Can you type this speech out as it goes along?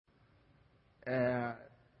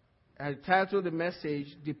I titled the message,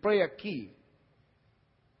 The Prayer Key.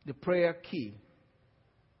 The Prayer Key.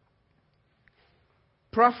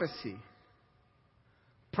 Prophecy.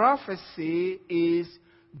 Prophecy is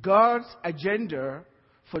God's agenda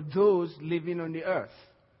for those living on the earth.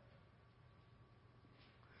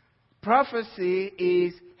 Prophecy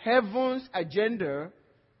is heaven's agenda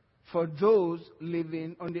for those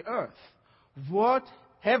living on the earth. What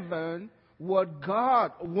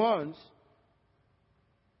God wants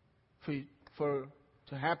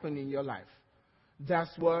to happen in your life. That's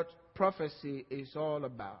what prophecy is all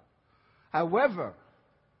about. However,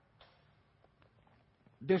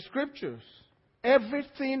 the scriptures,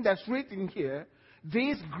 everything that's written here,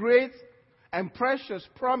 these great and precious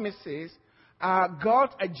promises are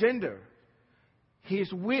God's agenda,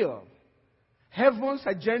 His will, heaven's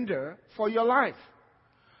agenda for your life.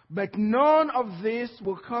 But none of this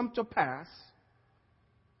will come to pass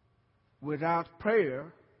without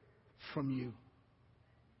prayer from you.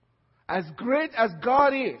 As great as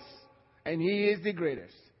God is, and He is the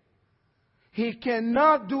greatest, He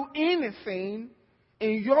cannot do anything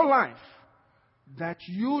in your life that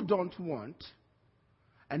you don't want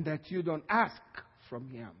and that you don't ask from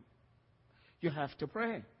Him. You have to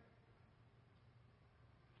pray.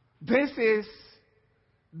 This is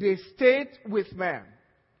the state with man.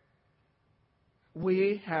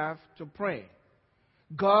 We have to pray.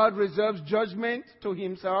 God reserves judgment to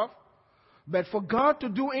Himself, but for God to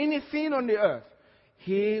do anything on the earth,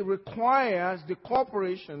 He requires the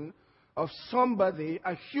cooperation of somebody,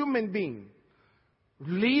 a human being,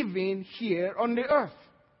 living here on the earth.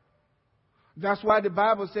 That's why the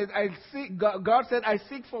Bible says, God said, I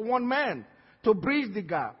seek for one man to bridge the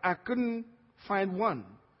gap. I couldn't find one.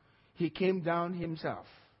 He came down Himself.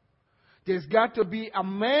 There's got to be a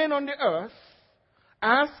man on the earth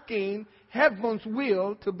asking heaven's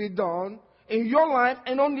will to be done in your life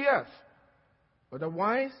and on the earth.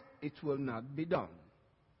 Otherwise, it will not be done.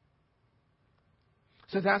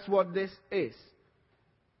 So that's what this is.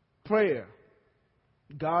 Prayer.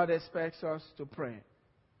 God expects us to pray.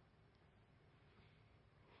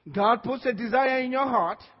 God puts a desire in your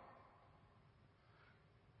heart.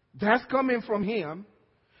 That's coming from Him.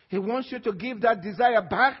 He wants you to give that desire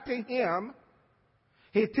back to Him.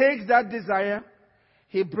 He takes that desire,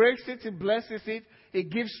 He breaks it, He blesses it, He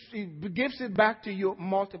gives it back to you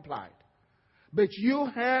multiplied. But you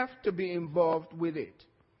have to be involved with it.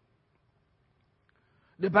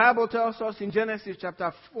 The Bible tells us in Genesis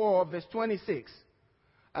chapter 4, verse 26,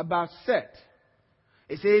 about Seth.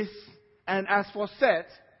 It says, and as for Seth,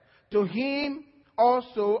 to him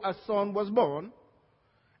also a son was born,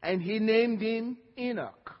 and he named him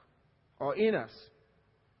Enoch, or Enos.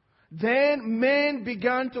 Then men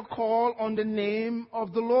began to call on the name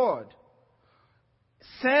of the Lord.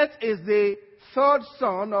 Seth is the third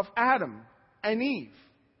son of Adam and Eve.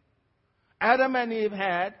 Adam and Eve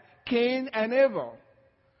had Cain and Abel.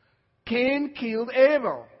 Cain killed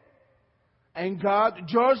Abel. And God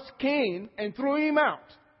judged Cain and threw him out.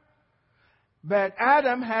 But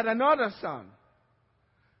Adam had another son.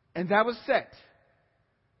 And that was Seth.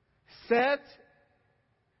 Seth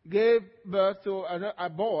gave birth to a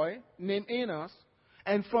boy named Enos.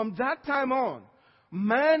 And from that time on,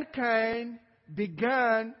 mankind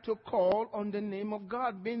began to call on the name of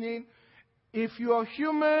God. Meaning, if you are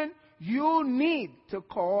human, you need to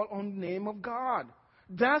call on the name of God.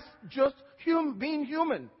 That's just being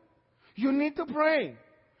human. You need to pray.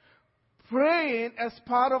 Praying as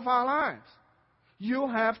part of our lives. You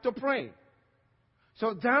have to pray.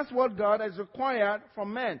 So that's what God has required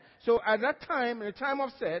from man. So at that time, in the time of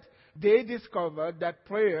Seth, they discovered that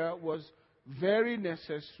prayer was very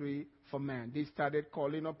necessary for man. They started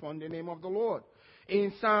calling upon the name of the Lord.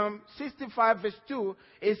 In Psalm 65 verse 2,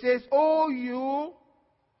 it says, "O you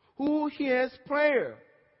who hears prayer,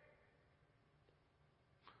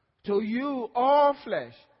 to you all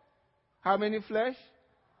flesh." How many flesh?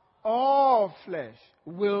 All flesh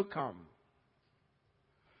will come.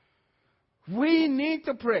 We need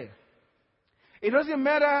to pray. It doesn't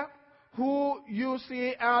matter who you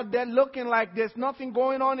see out there looking like there's nothing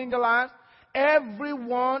going on in their lives.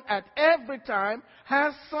 Everyone at every time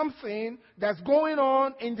has something that's going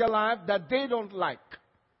on in their life that they don't like.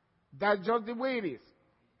 That's just the way it is.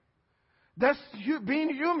 That's being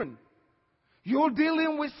human. You're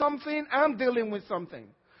dealing with something, I'm dealing with something.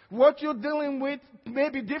 What you're dealing with may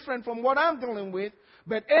be different from what I'm dealing with,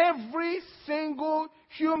 but every single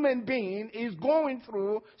human being is going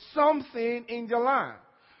through something in their life.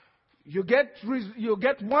 You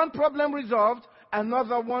get one problem resolved,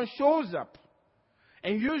 another one shows up.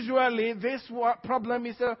 And usually this problem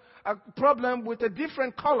is a problem with a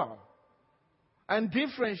different color. and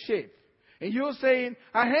different shape. And you're saying,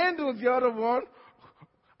 I handle the other one.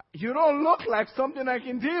 You don't look like something I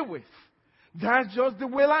can deal with. That's just the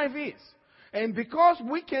way life is. And because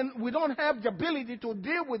we don't have the ability to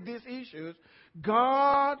deal with these issues,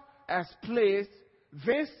 God has placed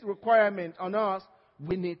this requirement on us.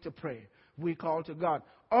 We need to pray. We call to God.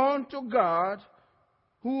 Unto God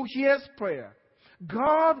who hears prayer.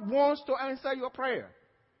 God wants to answer your prayer.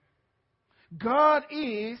 God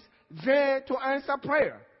is there to answer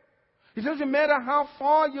prayer. It doesn't matter how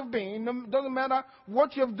far you've been. It doesn't matter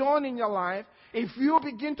what you've done in your life. If you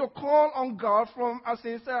begin to call on God from a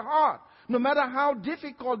sincere heart, no matter how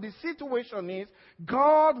difficult the situation is,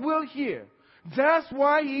 God will hear. That's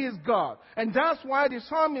why He is God. And that's why the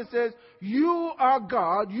psalmist says, you are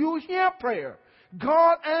God. You hear prayer.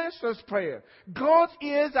 God answers prayer. God's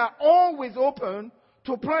ears are always open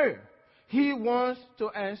to prayer. He wants to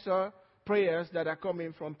answer prayers that are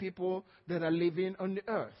coming from people that are living on the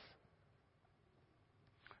earth.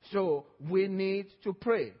 So we need to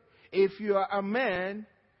pray. If you are a man,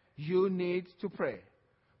 you need to pray.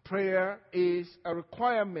 Prayer is a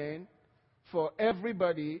requirement for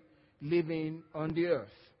everybody living on the earth.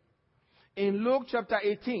 In Luke chapter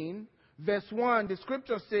 18, verse 1, the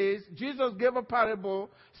scripture says, Jesus gave a parable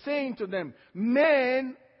saying to them,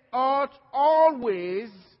 men ought always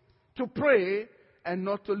to pray and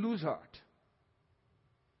not to lose heart.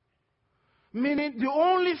 Meaning the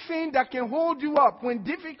only thing that can hold you up when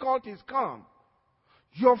difficulties come,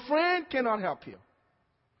 your friend cannot help you.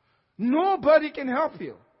 Nobody can help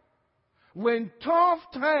you. When tough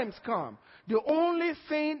times come, the only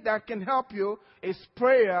thing that can help you is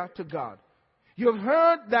prayer to God. You've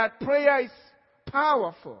heard that prayer is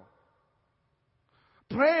powerful.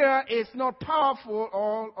 Prayer is not powerful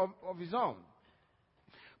all of its own.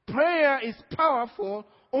 Prayer is powerful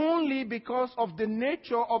only because of the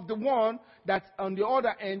nature of the one that's on the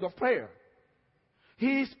other end of prayer.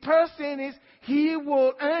 His person is, He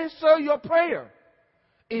will answer your prayer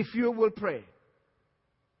if you will pray.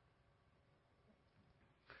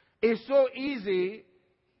 It's so easy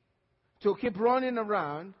to keep running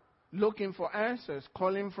around looking for answers,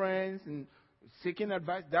 calling friends and seeking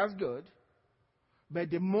advice. That's good. But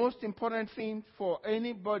the most important thing for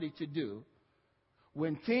anybody to do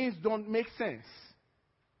when things don't make sense,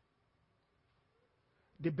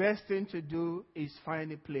 the best thing to do is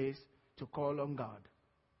find a place to call on God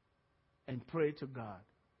and pray to God.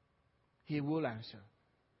 He will answer.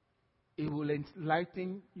 He will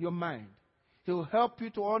enlighten your mind. He will help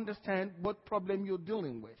you to understand what problem you're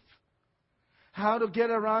dealing with, how to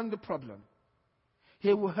get around the problem.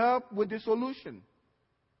 He will help with the solution.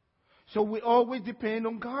 So we always depend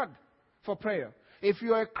on God for prayer. If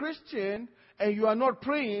you are a Christian and you are not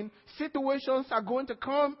praying, situations are going to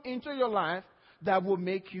come into your life that will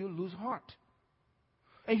make you lose heart.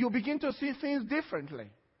 And you'll begin to see things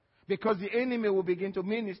differently because the enemy will begin to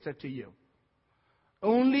minister to you.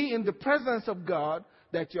 Only in the presence of God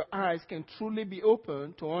that your eyes can truly be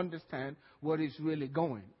open to understand what is really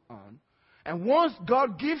going on. And once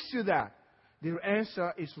God gives you that, the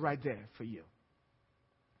answer is right there for you.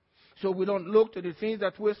 So we don't look to the things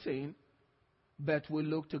that we're seeing, but we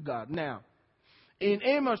look to God. Now, in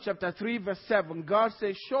Amos chapter 3 verse 7, God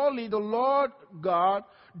says, surely the Lord God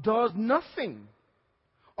does nothing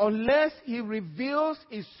unless He reveals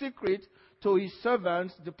His secret to His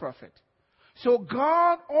servants, the prophet. So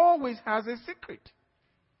God always has a secret.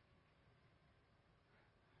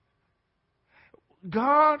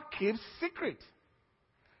 God keeps secret.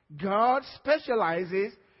 God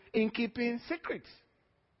specializes in keeping secrets.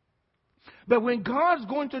 But when God's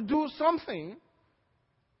going to do something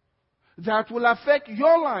that will affect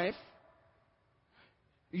your life,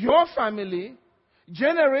 your family,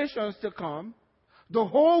 generations to come, the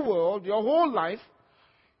whole world, your whole life,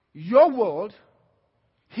 your world,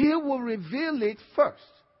 He will reveal it first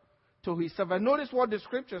to His servant. Notice what the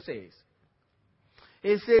scripture says.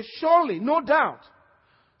 It says, surely, no doubt,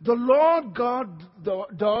 the Lord God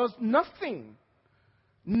does nothing.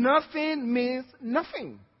 Nothing means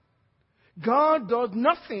nothing. God does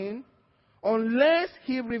nothing unless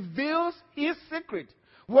He reveals His secret.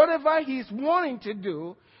 Whatever He's wanting to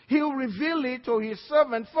do, He'll reveal it to His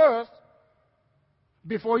servant first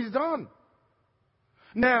before He's done.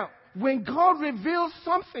 Now, when God reveals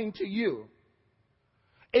something to you,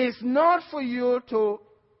 it's not for you to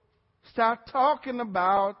start talking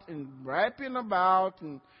about and rapping about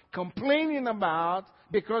and complaining about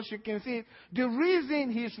because you can see it. The reason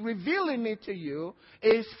He's revealing it to you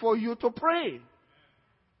is for you to pray.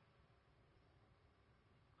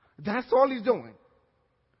 That's all He's doing.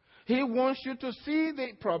 He wants you to see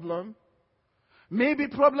the problem, maybe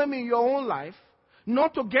problem in your own life,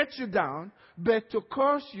 not to get you down, but to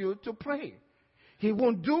cause you to pray. He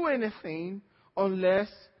won't do anything unless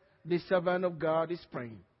the servant of God is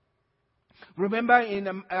praying. Remember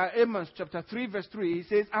in Amos chapter 3 verse 3, he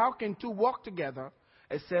says, how can two walk together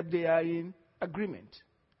except they are in agreement?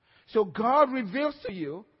 So God reveals to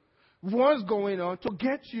you what's going on to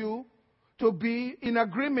get you to be in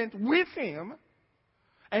agreement with Him.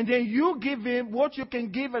 And then you give Him what you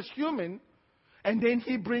can give as human. And then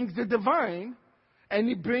He brings the divine. And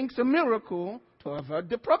He brings a miracle to avert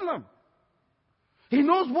the problem. He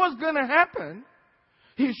knows what's going to happen.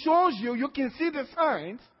 He shows you, you can see the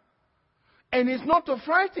signs. And it's not to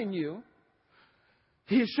frighten you.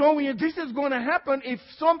 He's showing you this is going to happen if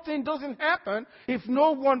something doesn't happen, if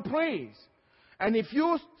no one prays. And if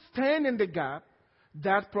you stand in the gap,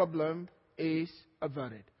 that problem is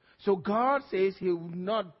averted. So God says He will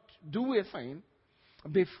not do a thing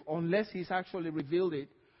unless He's actually revealed it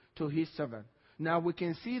to His servant. Now we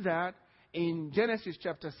can see that in Genesis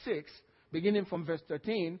chapter 6, beginning from verse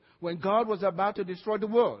 13, when God was about to destroy the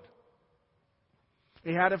world.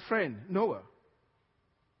 He had a friend, Noah.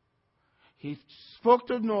 He spoke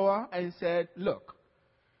to Noah and said, look,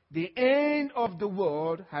 the end of the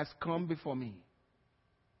world has come before me.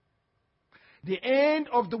 The end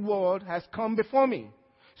of the world has come before me.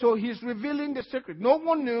 So He's revealing the secret. No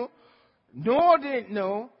one knew. Noah didn't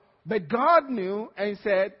know. But God knew and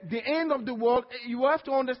said, the end of the world, you have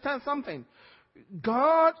to understand something.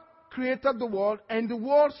 God created the world and the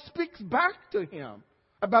world speaks back to Him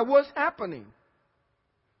about what's happening.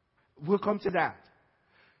 We'll come to that.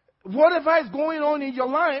 Whatever is going on in your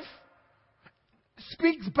life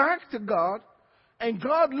speaks back to God. And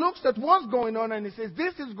God looks at what's going on and He says,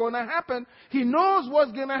 this is going to happen. He knows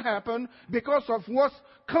what's going to happen because of what's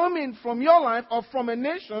coming from your life or from a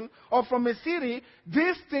nation or from a city.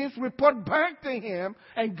 These things report back to Him.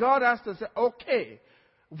 And God has to say, okay,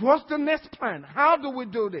 what's the next plan? How do we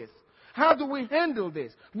do this? How do we handle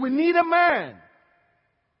this? We need a man.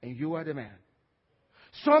 And you are the man.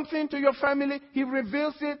 Something to your family, He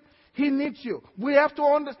reveals it. He needs you. We have to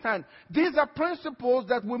understand. These are principles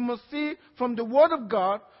that we must see from the Word of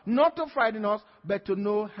God, not to frighten us, but to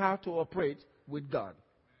know how to operate with God.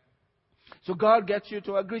 So God gets you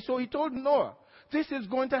to agree. So He told Noah, this is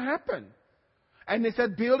going to happen. And He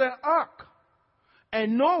said, build an ark.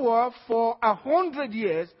 And Noah, for 100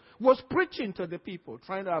 years, was preaching to the people,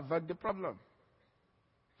 trying to avert the problem.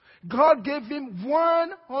 God gave him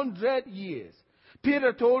 100 years.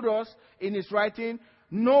 Peter told us in his writing,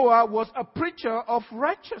 Noah was a preacher of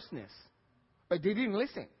righteousness. But they didn't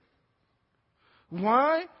listen.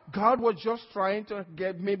 Why? God was just trying to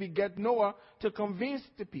get Noah to convince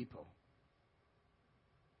the people.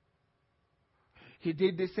 He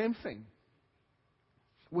did the same thing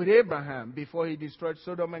with Abraham before He destroyed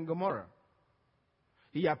Sodom and Gomorrah.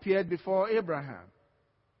 He appeared before Abraham.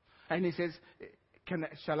 And He says,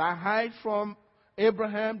 shall I hide from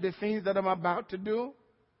Abraham the things that I'm about to do?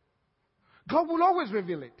 God will always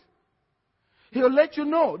reveal it. He'll let you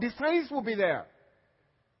know. The signs will be there.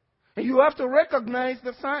 And you have to recognize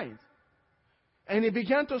the signs. And He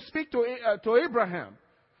began to speak to Abraham.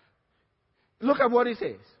 Look at what He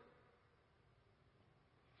says.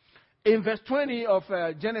 In verse 20 of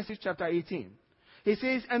Genesis chapter 18. He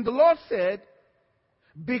says, and the Lord said,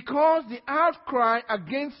 because the outcry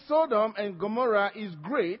against Sodom and Gomorrah is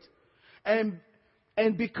great, and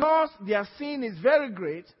because their sin is very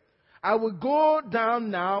great, I will go down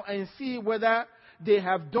now and see whether they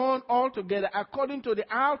have done altogether according to the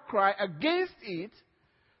outcry against it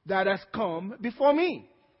that has come before me.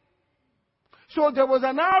 So there was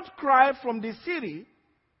an outcry from the city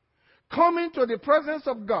coming to the presence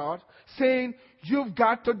of God saying, you've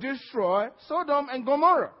got to destroy Sodom and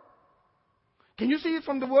Gomorrah. Can you see it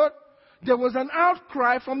from the word? There was an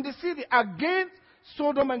outcry from the city against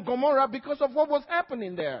Sodom and Gomorrah because of what was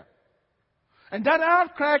happening there. And that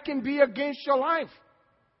outcry can be against your life.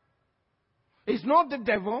 It's not the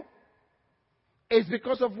devil. It's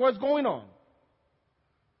because of what's going on.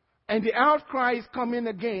 And the outcry is coming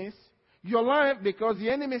against your life because the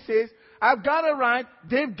enemy says, I've got a right,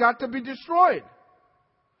 they've got to be destroyed.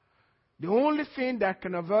 The only thing that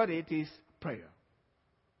can avert it is prayer.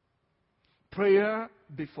 Prayer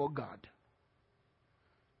before God.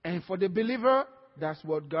 And for the believer, that's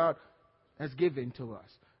what God has given to us.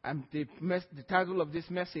 And the title of this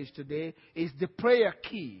message today is The Prayer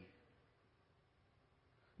Key.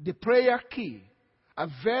 The prayer key. A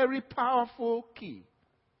very powerful key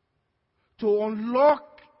to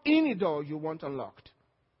unlock any door you want unlocked.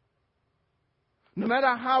 No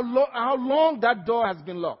matter how long that door has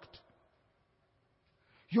been locked.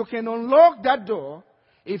 You can unlock that door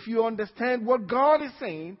if you understand what God is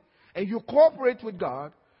saying and you cooperate with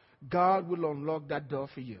God, God will unlock that door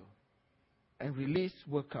for you and release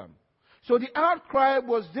will come. So the outcry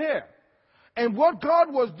was there. And what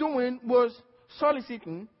God was doing was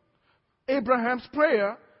soliciting Abraham's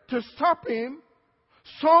prayer to stop him.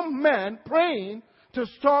 Some men praying to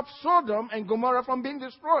stop Sodom and Gomorrah from being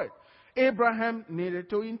destroyed. Abraham needed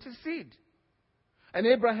to intercede. And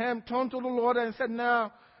Abraham turned to the Lord and said,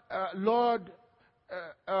 now, Lord,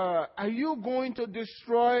 are you going to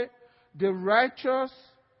destroy the righteous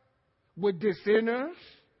with the sinners?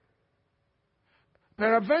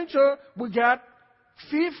 Peradventure, we got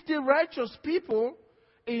 50 righteous people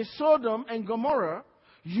in Sodom and Gomorrah.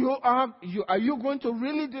 Are you going to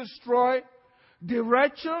really destroy the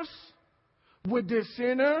righteous with the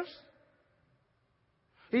sinners?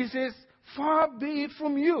 He says, far be it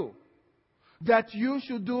from you that you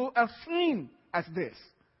should do a sin as this,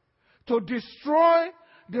 to destroy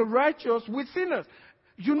the righteous with sinners.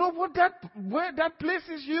 You know where that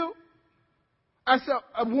places you as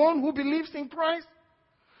a one who believes in Christ?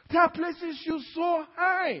 That places you so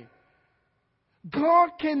high. God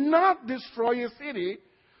cannot destroy a city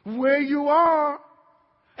where you are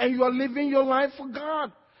and you are living your life for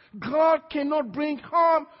God. God cannot bring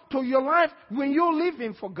harm to your life when you're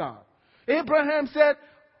living for God. Abraham said,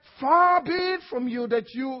 far be it from you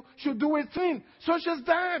that you should do a thing such as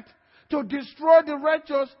that, to destroy the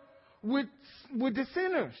righteous with the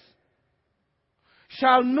sinners.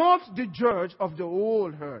 Shall not the judge of the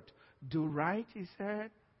whole earth do right, he said?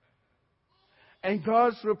 And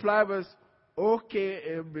God's reply was,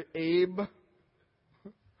 okay, Abe,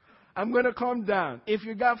 I'm going to come down. If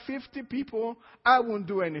you got 50 people, I won't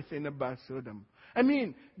do anything about Sodom. I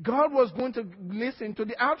mean, God was going to listen to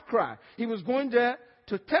the outcry. He was going there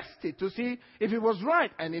to test it, to see if it was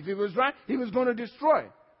right. And if it was right, he was going to destroy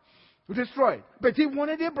it. But he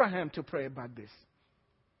wanted Abraham to pray about this.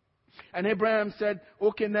 And Abraham said,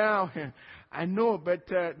 okay, now, I know, but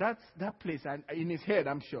that's that place in his head,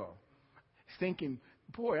 I'm sure. He's thinking,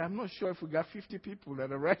 boy, I'm not sure if we got 50 people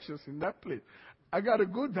that are righteous in that place. I got to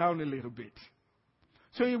go down a little bit.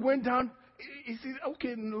 So he went down. He said,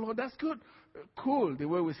 okay, Lord, that's good. Cool, the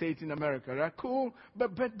way we say it in America, right? Cool.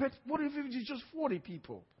 But what if it's just 40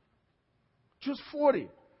 people? Just 40.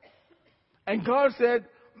 And God said,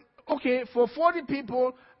 okay, for 40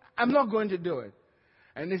 people, I'm not going to do it.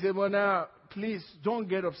 And he said, well, now, please don't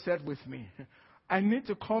get upset with me. I need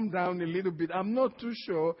to calm down a little bit. I'm not too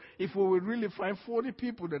sure if we will really find 40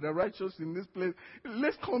 people that are righteous in this place.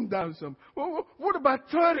 Let's calm down some. Well, what about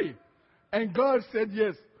 30? And God said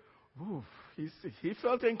yes. Ooh, he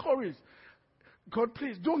felt encouraged. God,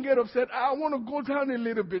 please don't get upset. I want to go down a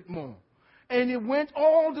little bit more. And he went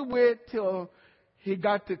all the way till he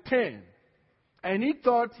got to 10. And he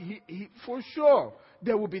thought he for sure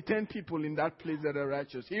there will be 10 people in that place that are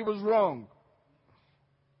righteous. He was wrong.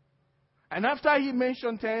 And after he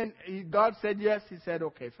mentioned 10, God said yes. He said,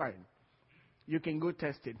 okay, fine. You can go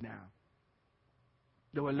test it now.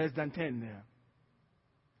 There were less than 10 there.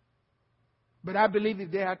 But I believe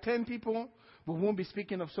if there are 10 people, we won't be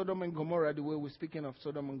speaking of Sodom and Gomorrah the way we're speaking of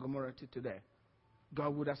Sodom and Gomorrah today.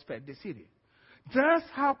 God would have spared the city. That's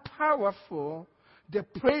how powerful the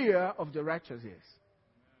prayer of the righteous is.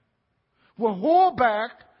 Will hold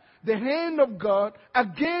back the hand of God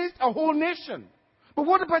against a whole nation. But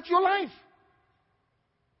what about your life?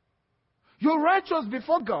 You're righteous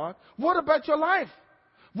before God. What about your life?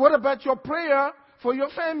 What about your prayer for your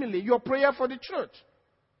family? Your prayer for the church?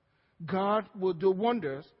 God will do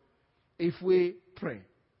wonders if we pray.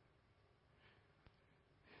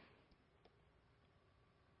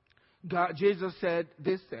 Jesus said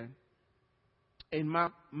this then in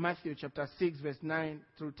Matthew chapter 6 verse 9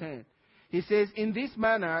 through 10. He says, in this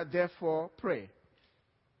manner, therefore, pray.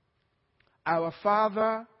 Our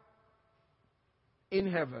Father in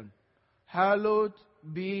heaven, hallowed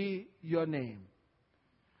be your name.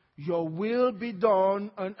 Your will be done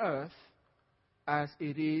on earth as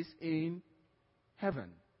it is in heaven.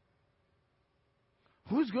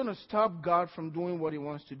 Who's going to stop God from doing what he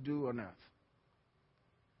wants to do on earth?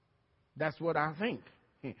 That's what I think.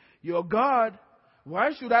 Your God,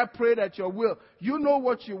 why should I pray that your will? You know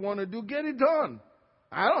what you want to do. Get it done.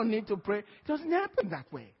 I don't need to pray. It doesn't happen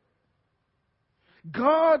that way.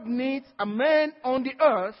 God needs a man on the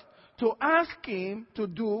earth to ask him to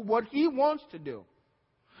do what he wants to do.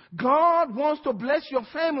 God wants to bless your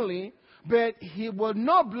family, but he will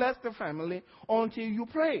not bless the family until you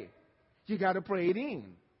pray. You got to pray it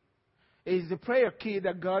in. It's the prayer key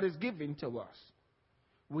that God is giving to us.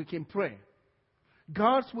 We can pray.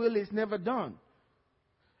 God's will is never done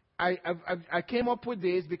I came up with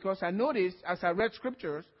this because I noticed as I read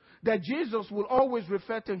scriptures that Jesus will always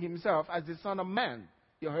refer to himself as the Son of Man.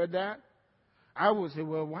 You heard that? I would say,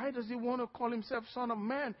 well, why does he want to call himself Son of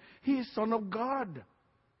Man? He is Son of God.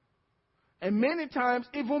 And many times,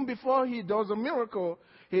 even before he does a miracle,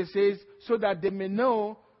 he says, so that they may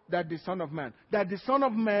know that the Son of Man. That the Son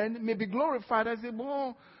of Man may be glorified. I say,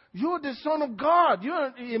 well, you're the Son of God.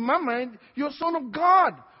 In my mind, you're Son of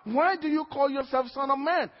God. Why do you call yourself Son of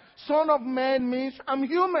Man? Son of Man means I'm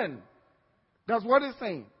human. That's what it's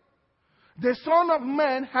saying. The Son of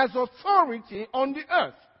Man has authority on the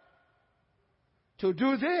earth to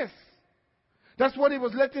do this. That's what he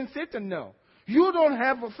was letting Satan know. You don't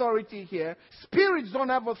have authority here. Spirits don't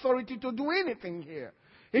have authority to do anything here,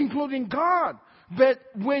 including God. But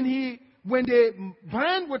when they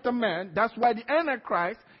bind with a man, that's why the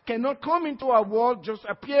Antichrist cannot come into our world, just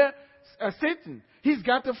appear as Satan. He's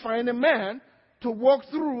got to find a man to walk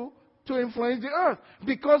through to influence the earth.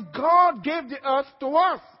 Because God gave the earth to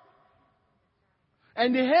us.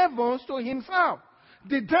 And the heavens to himself.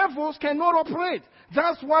 The devils cannot operate.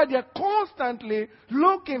 That's why they're constantly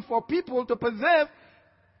looking for people to possess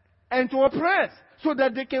and to oppress, so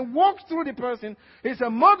that they can walk through the person. It's a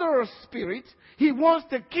murderous spirit. He wants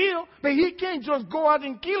to kill, but he can't just go out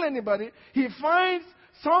and kill anybody. He finds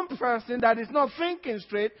some person that is not thinking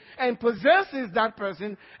straight and possesses that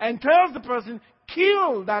person and tells the person,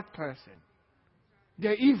 kill that person.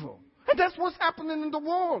 They're evil. And that's what's happening in the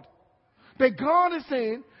world. But God is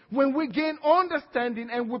saying, when we gain understanding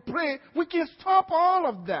and we pray, we can stop all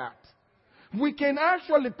of that. We can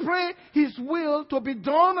actually pray His will to be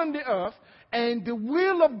done on the earth, and the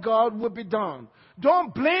will of God will be done.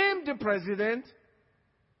 Don't blame the president.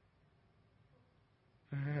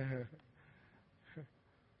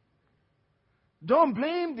 Don't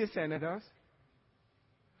blame the senators.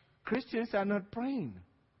 Christians are not praying.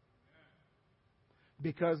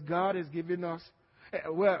 Because God is giving us,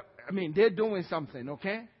 they're doing something,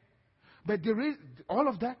 okay? But all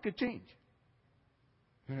of that could change.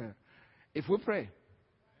 If we pray,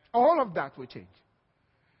 all of that will change.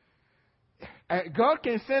 God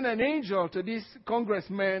can send an angel to this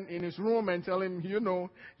congressman in his room and tell him,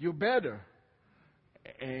 you better.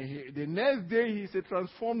 And the next day he's a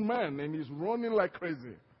transformed man and he's running like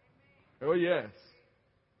crazy. Oh, yes.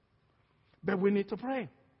 But we need to pray.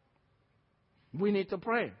 We need to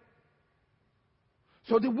pray.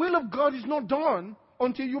 So the will of God is not done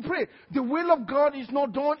until you pray. The will of God is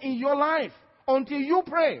not done in your life until you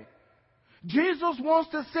pray. Jesus wants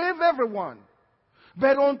to save everyone.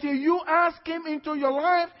 But until you ask Him into your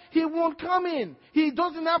life, He won't come in. He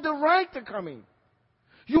doesn't have the right to come in.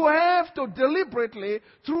 You have to deliberately,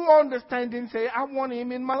 through understanding, say, I want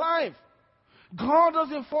Him in my life. God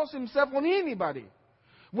doesn't force Himself on anybody.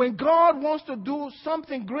 When God wants to do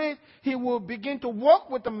something great, He will begin to walk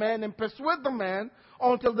with the man and persuade the man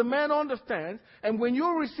until the man understands. And when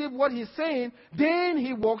you receive what He's saying, then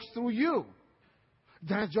He walks through you.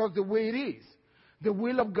 That's just the way it is. The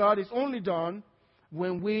will of God is only done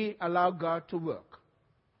when we allow God to work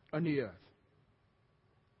on the earth.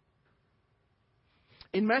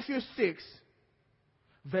 In Matthew 6,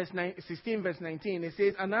 verse 16, verse 19, it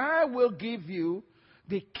says, and I will give you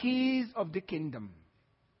the keys of the kingdom.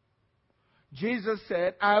 Jesus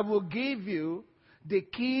said, I will give you the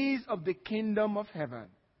keys of the kingdom of heaven.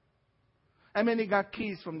 How many got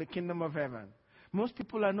keys from the kingdom of heaven? Most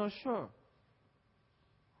people are not sure.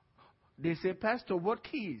 They say, Pastor, what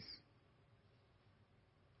keys?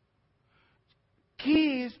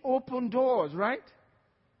 Keys open doors, right?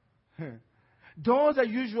 Doors are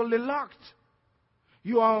usually locked.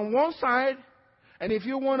 You are on one side, and if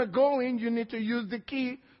you want to go in, you need to use the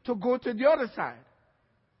key to go to the other side.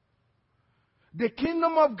 The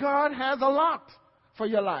kingdom of God has a lot for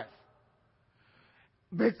your life.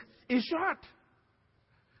 But it's short.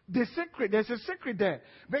 There's a secret there.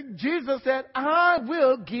 But Jesus said, I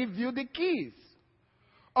will give you the keys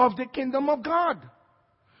of the kingdom of God.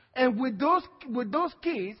 And with those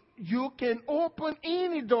keys, you can open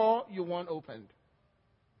any door you want opened.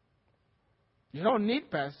 You don't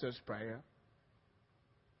need pastor's prayer.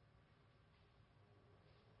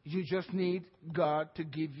 You just need God to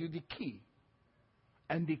give you the key.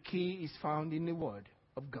 And the key is found in the Word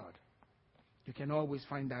of God. You can always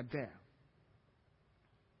find that there.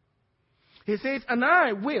 He says, and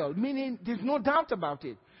I will, meaning there's no doubt about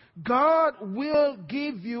it. God will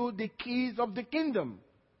give you the keys of the kingdom.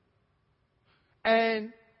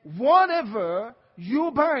 And whatever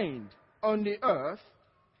you bind on the earth,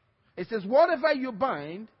 it says, whatever you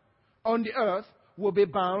bind on the earth will be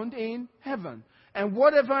bound in heaven. And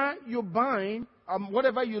whatever you bind,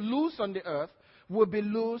 whatever you loose on the earth will be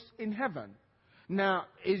loosed in heaven. Now,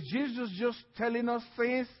 is Jesus just telling us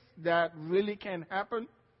things that really can happen?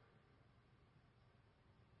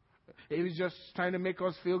 He was just trying to make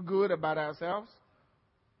us feel good about ourselves?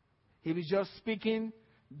 He was just speaking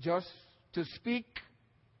just to speak?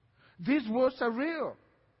 These words are real.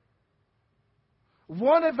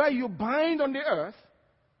 Whatever you bind on the earth,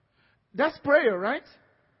 that's prayer, right?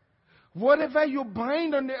 Whatever you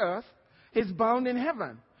bind on the earth is bound in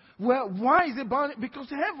heaven. Well, why is it bound? Because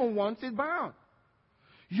heaven wants it bound.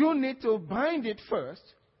 You need to bind it first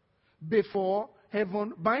before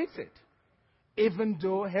heaven binds it, even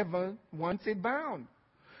though heaven wants it bound.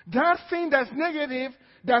 That thing that's negative,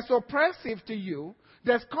 that's oppressive to you,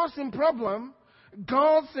 that's causing problem,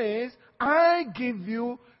 God says, I give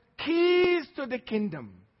you keys to the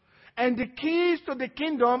kingdom. And the keys to the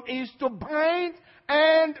kingdom is to bind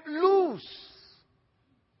and loose.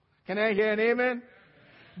 Can I hear an amen?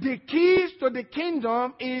 The keys to the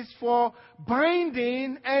kingdom is for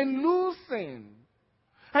binding and loosing.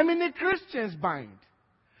 How many Christians bind?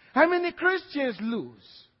 How many Christians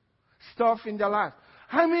lose stuff in their life?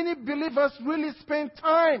 How many believers really spend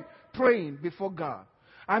time praying before God?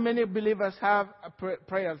 How many believers have a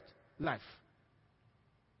prayer life?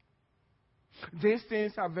 These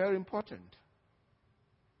things are very important.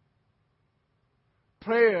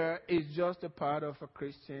 Prayer is just a part of a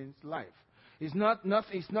Christian's life. It's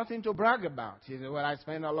nothing to brag about. You say, well, I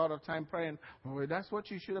spend a lot of time praying. Well, that's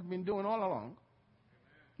what you should have been doing all along.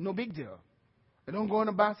 No big deal. I don't go on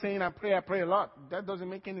about saying I pray a lot. That doesn't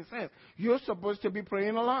make any sense. You're supposed to be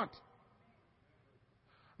praying a lot.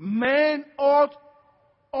 Men ought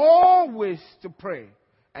always to pray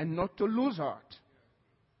and not to lose heart.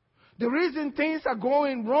 The reason things are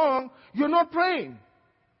going wrong, you're not praying.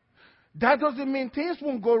 That doesn't mean things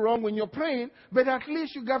won't go wrong when you're praying, but at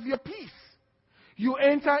least you got your peace. You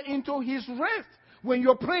enter into His rest when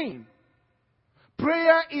you're praying.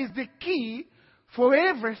 Prayer is the key for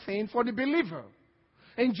everything for the believer.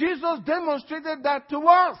 And Jesus demonstrated that to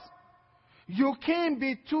us. You can't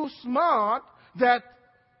be too smart that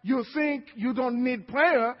you think you don't need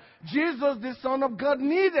prayer. Jesus, the Son of God,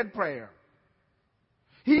 needed prayer.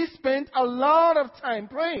 He spent a lot of time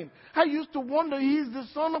praying. I used to wonder, He's the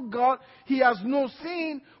Son of God. He has no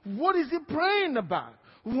sin. What is He praying about?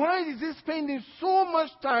 Why is He spending so much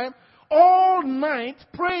time all night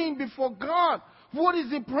praying before God? What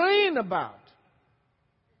is He praying about?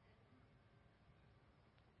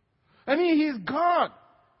 I mean, He's God.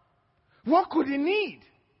 What could He need?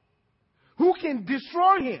 Who can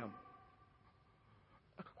destroy Him?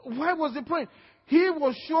 Why was He praying? He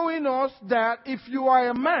was showing us that if you are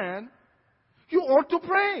a man, you ought to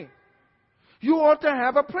pray. You ought to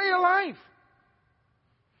have a prayer life.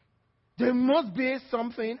 There must be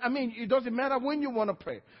something. I mean, it doesn't matter when you want to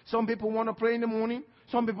pray. Some people want to pray in the morning.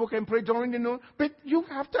 Some people can pray during the noon. But you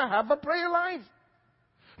have to have a prayer life.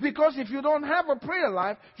 Because if you don't have a prayer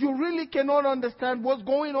life, you really cannot understand what's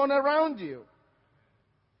going on around you.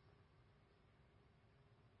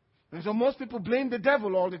 And so most people blame the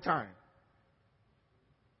devil all the time.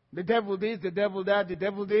 The devil this, the devil that, the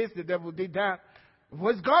devil this, the devil did that.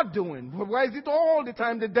 What's God doing? Why is it all the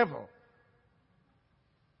time the devil?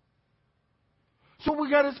 So we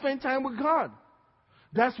got to spend time with God.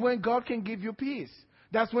 That's when God can give you peace.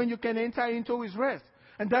 That's when you can enter into His rest.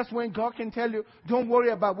 And that's when God can tell you, don't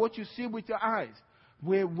worry about what you see with your eyes.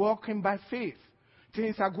 We're walking by faith.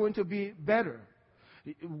 Things are going to be better.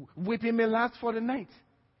 Weeping may last for the night,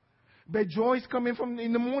 but joy is coming from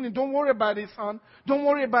in the morning. Don't worry about it, son. Don't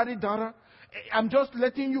worry about it, daughter. I'm just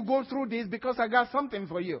letting you go through this because I got something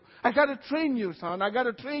for you. I got to train you, son. I got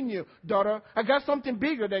to train you, daughter. I got something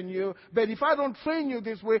bigger than you. But if I don't train you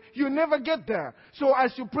this way, you never get there. So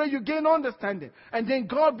as you pray, you gain understanding. And then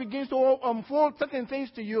God begins to unfold certain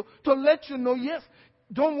things to you to let you know, yes,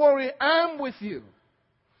 don't worry, I'm with you.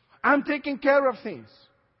 I'm taking care of things.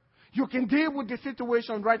 You can deal with the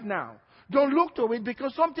situation right now. Don't look to it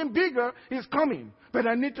because something bigger is coming. But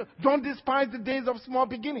don't despise the days of small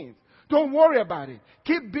beginnings. Don't worry about it.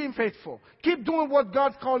 Keep being faithful. Keep doing what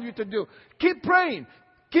God called you to do. Keep praying.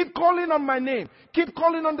 Keep calling on my name. Keep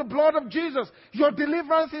calling on the blood of Jesus. Your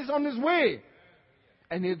deliverance is on His way.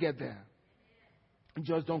 And you'll get there.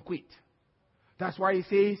 Just don't quit. That's why He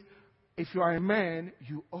says, if you are a man,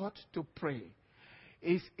 you ought to pray.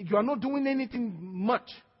 You are not doing anything much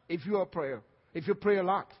if you are prayer. If you pray a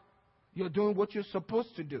lot, you're doing what you're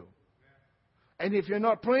supposed to do. And if you're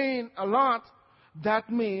not praying a lot, that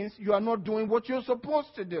means you are not doing what you're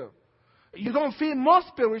supposed to do. You don't feel more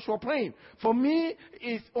spiritual praying. For me,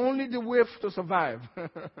 it's only the way to survive.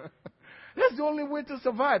 That's the only way to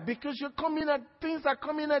survive, because things are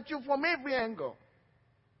coming at you from every angle.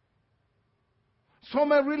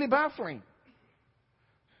 Some are really baffling.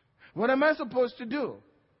 What am I supposed to do?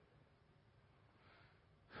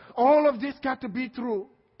 All of this got to be through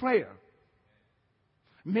prayer.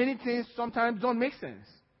 Many things sometimes don't make sense.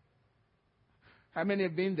 How many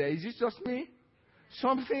have been there? Is it just me?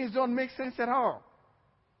 Some things don't make sense at all.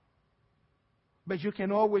 But you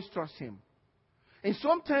can always trust Him. And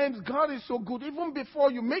sometimes God is so good, even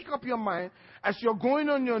before you make up your mind, as you're going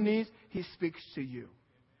on your knees, He speaks to you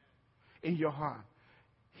in your heart.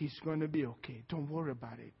 He's going to be okay. Don't worry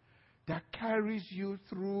about it. That carries you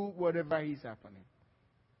through whatever is happening.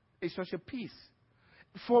 It's such a peace.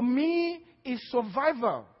 For me, it's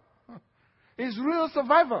survival. It's real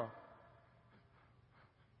survival.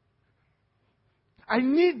 I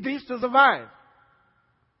need this to survive.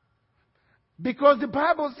 Because the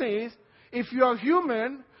Bible says, if you are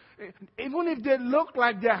human, even if they look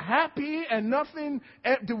like they're happy and nothing,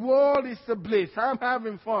 the world is a bliss, I'm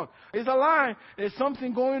having fun, it's a lie. There's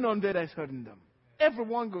something going on there that's hurting them.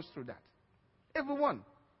 Everyone goes through that. Everyone.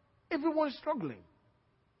 Everyone is struggling.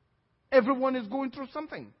 Everyone is going through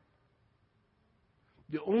something.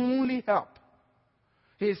 The only help,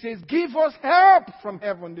 He says, give us help from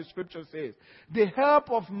heaven, the scripture says. The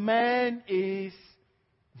help of man is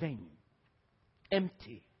vain,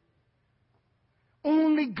 empty.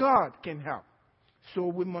 Only God can help. So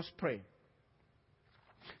we must pray.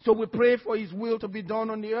 So we pray for His will to be done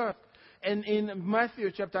on the earth. And in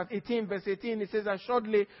Matthew chapter 18, verse 18, it says,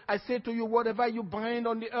 assuredly, I say to you, whatever you bind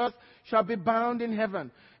on the earth shall be bound in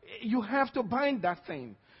heaven. You have to bind that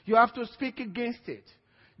thing. You have to speak against it.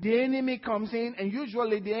 The enemy comes in, and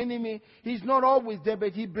usually the enemy, he's not always there,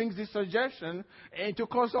 but he brings the suggestion to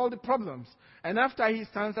cause all the problems. And after he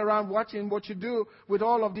stands around watching what you do with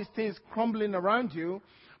all of these things crumbling around you,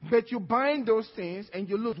 but you bind those things and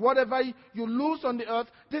you lose. Whatever you lose on the earth,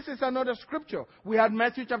 this is another scripture. We had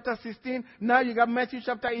Matthew chapter 16, now you got Matthew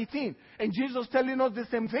chapter 18. And Jesus telling us the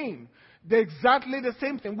same thing. Exactly the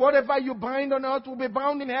same thing. Whatever you bind on earth will be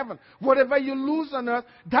bound in heaven. Whatever you lose on earth,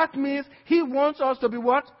 that means He wants us to be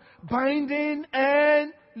what? Binding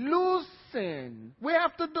and loosing. We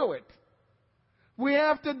have to do it. We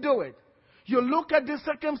have to do it. You look at the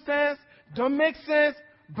circumstance, don't make sense,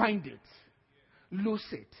 bind it. Loose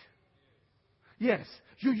it. Yes,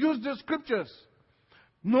 you use the scriptures.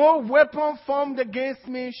 No weapon formed against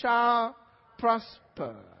me shall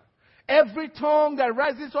prosper. Every tongue that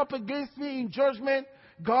rises up against me in judgment,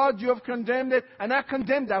 God, you have condemned it, and I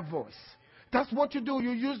condemn that voice. That's what you do.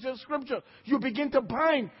 You use the scriptures. You begin to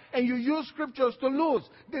bind, and you use scriptures to loose.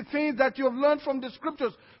 The things that you have learned from the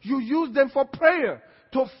scriptures, you use them for prayer,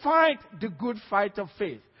 to fight the good fight of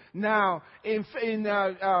faith. Now, in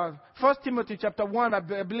 1 Timothy chapter 1, I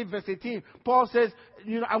believe verse 18, Paul says,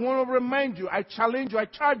 I want to remind you, I challenge you, I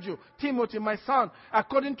charge you, Timothy, my son,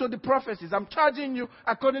 according to the prophecies. I'm charging you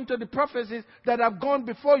according to the prophecies that have gone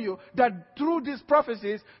before you, that through these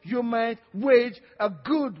prophecies you might wage a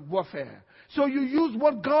good warfare. So you use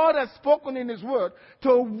what God has spoken in His word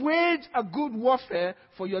to wage a good warfare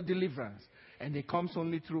for your deliverance. And it comes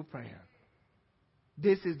only through prayer.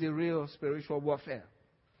 This is the real spiritual warfare.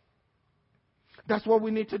 That's what we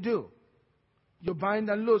need to do. You bind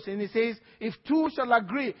and loose. And He says, if two shall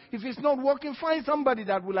agree, if it's not working, find somebody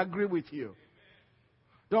that will agree with you.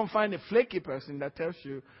 Don't find a flaky person that tells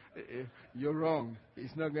you you're wrong.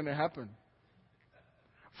 It's not going to happen.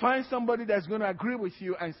 Find somebody that's going to agree with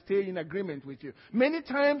you and stay in agreement with you. Many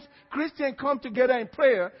times, Christians come together in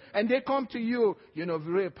prayer, and they come to you,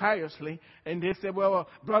 very piously, and they say, well,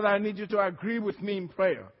 brother, I need you to agree with me in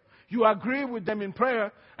prayer. You agree with them in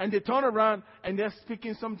prayer, and they turn around and they're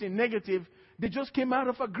speaking something negative. They just came out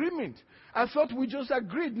of agreement. I thought we just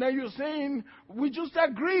agreed. Now you're saying we just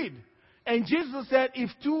agreed. And Jesus said, if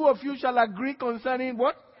two of you shall agree concerning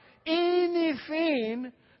what?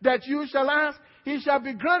 Anything that you shall ask, He shall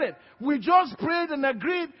be granted. We just prayed and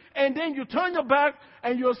agreed, and then you turn your back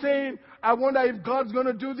and you're saying, I wonder if God's going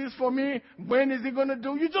to do this for me. When is He going to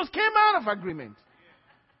do? You just came out of agreement.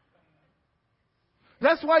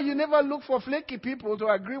 That's why you never look for flaky people to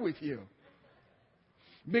agree with you.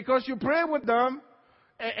 Because you pray with them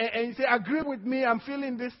and you say, agree with me, I'm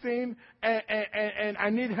feeling this thing and I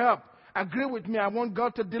need help. Agree with me, I want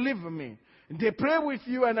God to deliver me. They pray with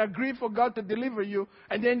you and agree for God to deliver you.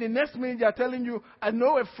 And then the next minute they're telling you, I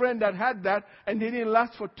know a friend that had that and they didn't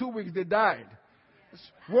last for 2 weeks, they died.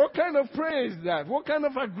 What kind of prayer is that? What kind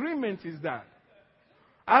of agreement is that?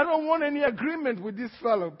 I don't want any agreement with this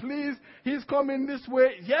fellow. Please, he's coming this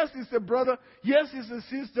way. Yes, he's a brother. Yes, he's a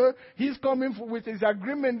sister. He's coming with his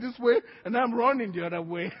agreement this way, and I'm running the other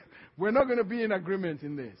way. We're not going to be in agreement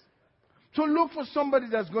in this. So look for somebody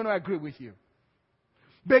that's going to agree with you.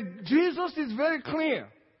 But Jesus is very clear.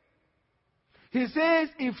 He says,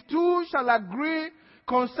 if two shall agree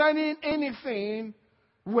concerning anything,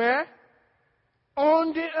 where?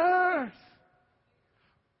 On the earth.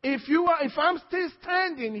 If I'm still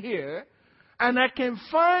standing here and I can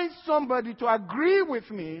find somebody to agree with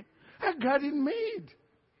me, I got it made.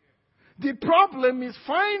 The problem is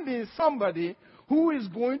finding somebody who is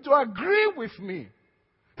going to agree with me.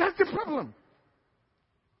 That's the problem.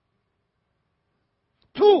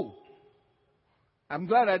 2. I'm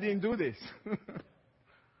glad I didn't do this.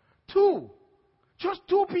 2. Just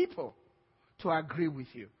 2 people to agree with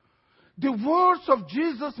you. The words of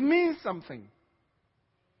Jesus mean something.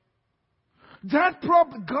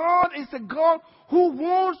 God is a God who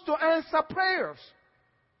wants to answer prayers.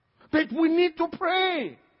 But we need to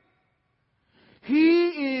pray.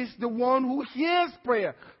 He is the one who hears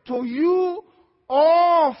prayer. To you,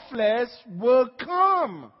 all flesh will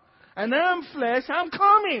come. And I'm flesh, I'm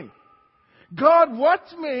coming. God,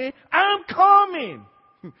 watch me, I'm coming.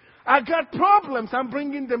 I got problems, I'm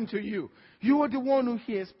bringing them to you. You are the one who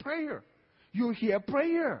hears prayer. You hear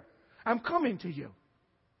prayer. I'm coming to you.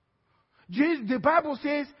 The Bible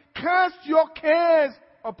says, cast your cares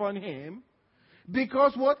upon him.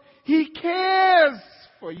 Because what? He cares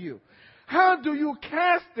for you. How do you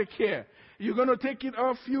cast the care? You're going to take it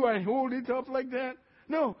off you and hold it up like that?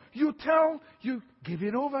 No. You give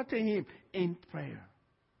it over to him in prayer.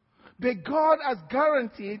 But God has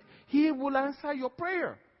guaranteed he will answer your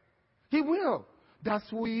prayer. He will. That's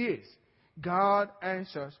who he is. God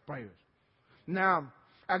answers prayers. Now,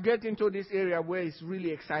 I get into this area where it's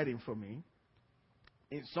really exciting for me.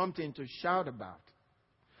 It's something to shout about.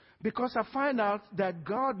 Because I find out that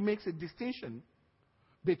God makes a distinction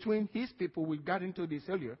between his people, we got into this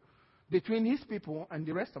earlier, between his people and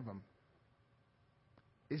the rest of them.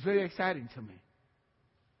 It's very exciting to me.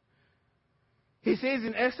 He says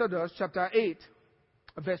in Exodus chapter 8,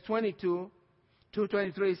 verse 22 to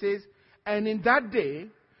 23, he says, and in that day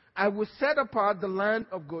I will set apart the land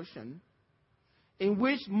of Goshen, in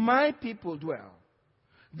which my people dwell,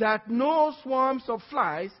 that no swarms of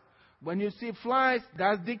flies, when you see flies,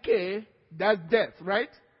 that's decay, that's death, right?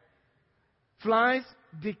 Flies,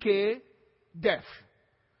 decay, death.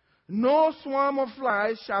 No swarm of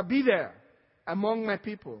flies shall be there among my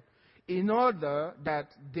people, in order that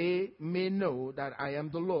they may know that I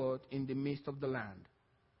am the Lord in the midst of the land.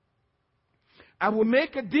 I will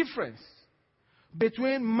make a difference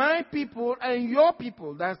between my people and your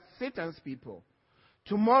people, that's Satan's people.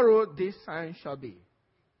 Tomorrow this sign shall be.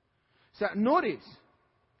 So notice,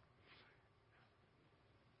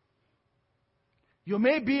 you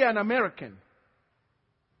may be an American,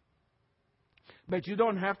 but you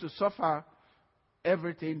don't have to suffer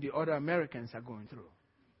everything the other Americans are going through.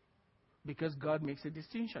 Because God makes a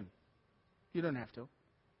distinction. You don't have to.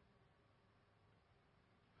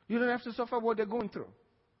 You don't have to suffer what they're going through.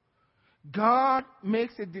 God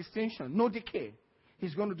makes a distinction, no decay.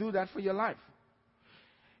 He's going to do that for your life.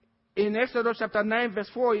 In Exodus chapter 9 verse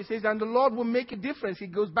 4, he says, and the Lord will make a difference. He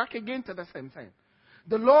goes back again to the same thing.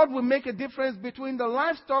 The Lord will make a difference between the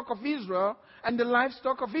livestock of Israel and the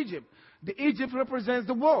livestock of Egypt. The Egypt represents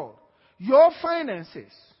the world. Your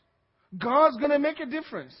finances, God's going to make a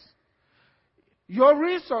difference. Your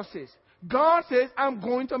resources, God says, I'm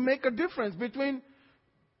going to make a difference between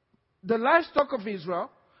the livestock of Israel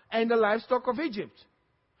and the livestock of Egypt.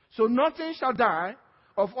 So nothing shall die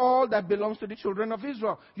of all that belongs to the children of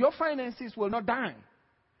Israel. Your finances will not die.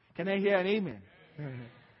 Can I hear an amen?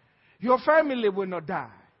 Your family will not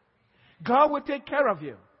die. God will take care of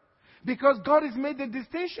you. Because God has made the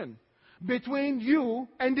distinction between you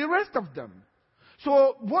and the rest of them.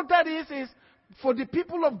 So what that is for the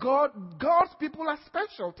people of God, God's people are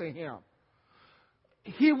special to him.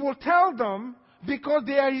 He will tell them because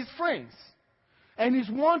they are his friends. And he's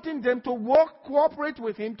wanting them to work, cooperate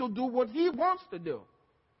with him to do what he wants to do.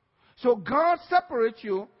 So God separates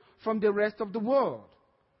you from the rest of the world.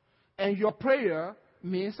 And your prayer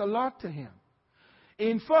means a lot to him.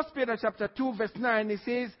 In 1 Peter chapter 2 verse 9, it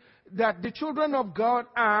says that the children of God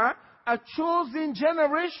are a chosen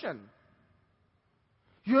generation.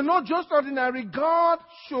 You're not just ordinary. God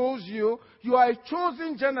shows you are a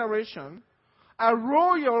chosen generation, a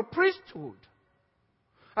royal priesthood.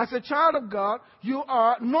 As a child of God, you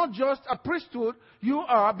are not just a priesthood, you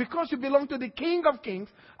are, because you belong to the King of Kings,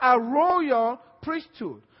 a royal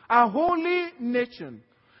priesthood, a holy nation.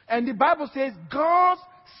 And the Bible says God's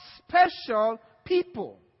special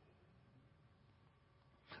people.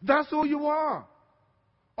 That's who you are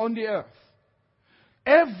on the earth.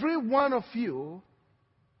 Every one of you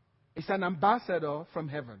It's an ambassador from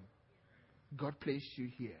heaven. God placed you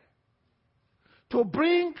here to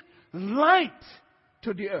bring light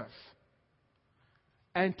to the earth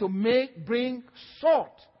and to bring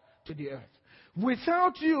salt to the earth.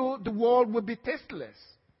 Without you, the world would be tasteless.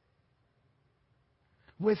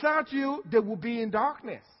 Without you, they will be in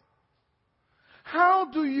darkness. How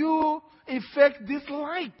do you effect this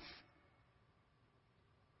light?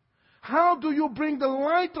 How do you bring the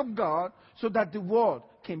light of God so that the world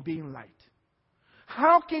can be in light?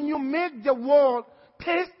 How can you make the world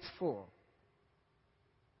tasteful?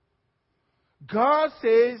 God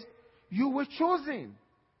says you were chosen,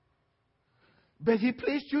 but He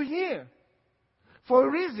placed you here for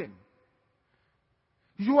a reason.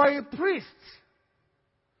 You are a priest.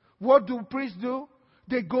 What do priests do?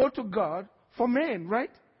 They go to God for men,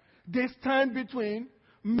 right? They stand between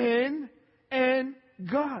men and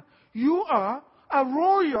God. You are a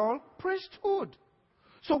royal priesthood.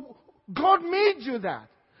 So God made you that.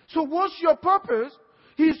 So what's your purpose?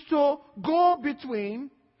 Is to go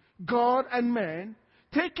between God and man,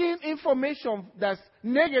 taking information that's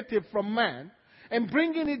negative from man and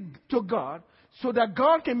bringing it to God so that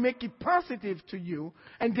God can make it positive to you,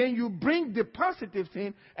 and then you bring the positive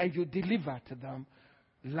thing and you deliver to them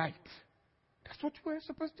light. That's what we're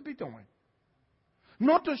supposed to be doing.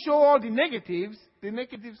 Not to show all the negatives. The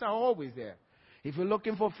negatives are always there. If you're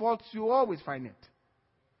looking for faults, you always find it.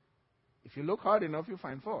 If you look hard enough, you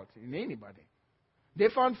find fault in anybody. They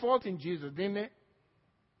found fault in Jesus, didn't they?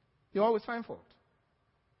 You always find fault.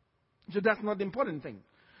 So that's not the important thing.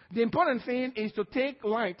 The important thing is to take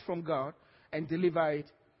light from God and deliver it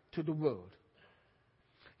to the world.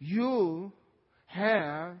 You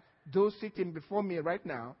have those sitting before me right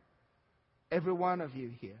now, every one of you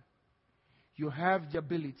here. You have the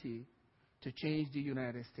ability to change the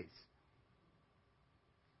United States.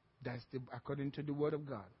 That's according to the Word of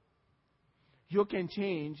God. You can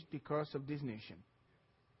change the course of this nation.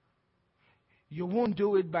 You won't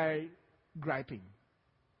do it by griping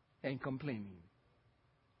and complaining.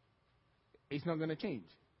 It's not going to change.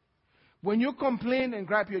 When you complain and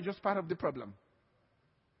gripe, you're just part of the problem.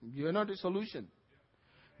 You're not the solution.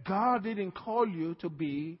 God didn't call you to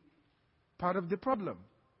be part of the problem.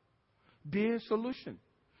 Be a solution.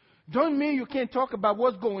 Don't mean you can't talk about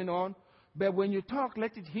what's going on, but when you talk,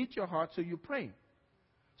 let it hit your heart so you pray.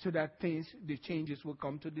 So that the changes will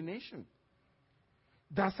come to the nation.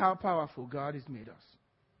 That's how powerful God has made us.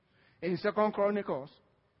 In 2 Chronicles,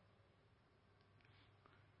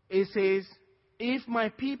 it says, if my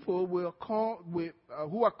people who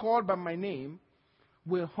are called by my name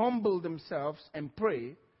will humble themselves and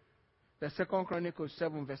pray, that's 2 Chronicles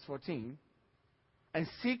 7 verse 14, and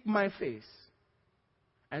seek my face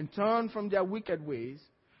and turn from their wicked ways,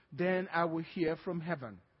 then I will hear from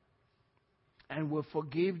heaven and will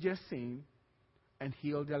forgive their sin and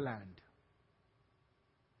heal their land.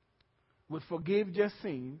 Will forgive their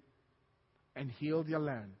sin and heal their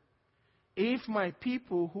land. If my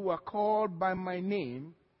people who are called by my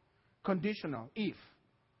name, conditional, if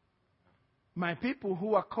my people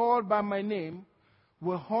who are called by my name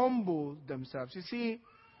will humble themselves. You see,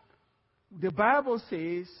 the Bible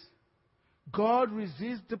says God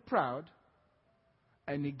resists the proud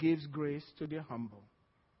and He gives grace to the humble.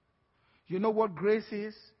 You know what grace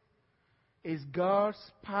is? It's God's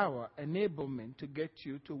power, enablement to get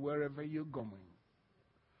you to wherever you're going,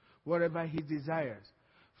 whatever He desires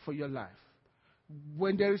for your life.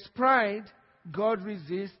 When there is pride, God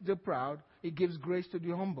resists the proud. He gives grace to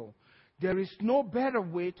the humble. There is no better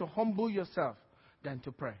way to humble yourself than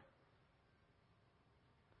to pray.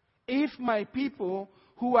 If my people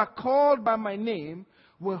who are called by my name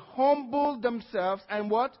will humble themselves and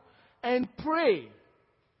what? And pray.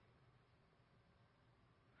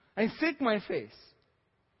 And seek my face.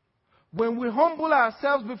 When we humble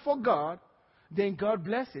ourselves before God, then God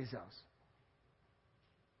blesses us.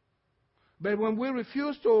 But when we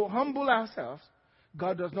refuse to humble ourselves,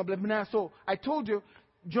 God does not bless us. So I told you,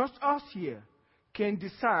 just us here can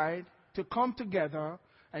decide to come together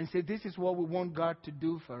and say, this is what we want God to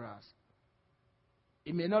do for us.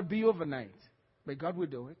 It may not be overnight, but God will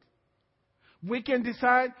do it. We can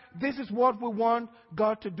decide this is what we want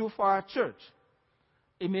God to do for our church.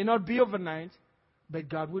 It may not be overnight, but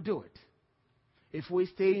God will do it. If we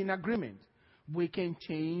stay in agreement, we can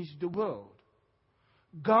change the world.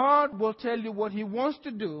 God will tell you what He wants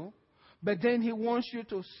to do, but then He wants you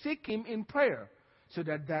to seek Him in prayer so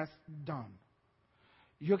that that's done.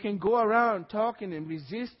 You can go around talking and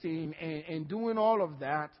resisting and doing all of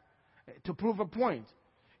that to prove a point.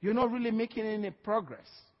 You're not really making any progress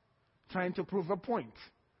trying to prove a point,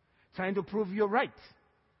 trying to prove you're right.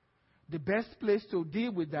 the best place to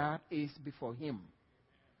deal with that is before Him.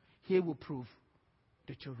 He will prove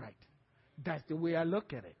that you're right. That's the way I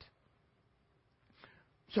look at it.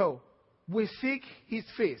 So, we seek His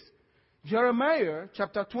face. Jeremiah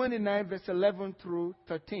chapter 29, verse 11 through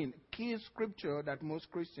 13. Key scripture that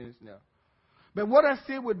most Christians know. But what I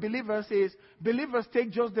say with believers is, believers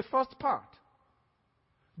take just the first part.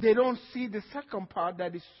 They don't see the second part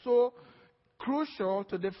that is so crucial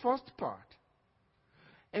to the first part.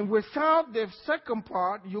 And without the second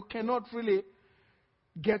part, you cannot really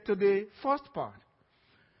get to the first part.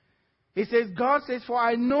 He says, God says, for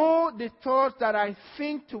I know the thoughts that I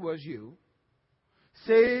think towards you,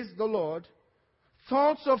 says the Lord,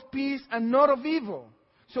 thoughts of peace and not of evil.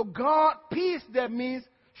 So God, peace, that means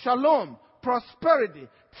shalom, prosperity,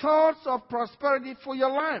 thoughts of prosperity for your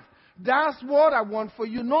life. That's what I want for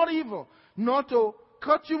you, not evil, not to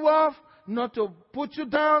cut you off, not to put you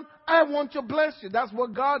down. I want to bless you. That's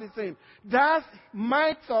what God is saying. That's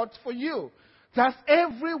my thoughts for you. That's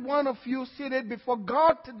every one of you seated before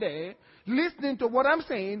God today, listening to what I'm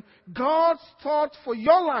saying. God's thought for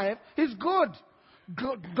your life is good.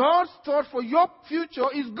 God's thought for your future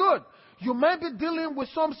is good. You might be dealing with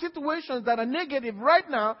some situations that are negative right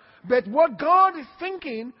now, but what God is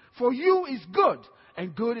thinking for you is good.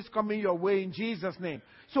 And good is coming your way in Jesus' name.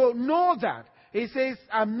 So know that. He says,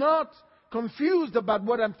 I'm not confused about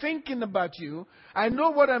what I'm thinking about you. I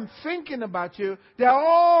know what I'm thinking about you. They're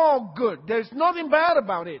all good. There's nothing bad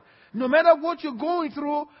about it. No matter what you're going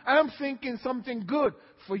through, I'm thinking something good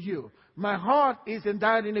for you. My heart is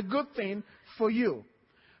endowed in a good thing for you.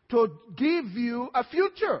 To give you a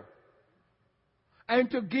future. And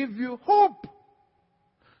to give you hope.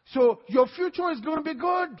 So your future is going to be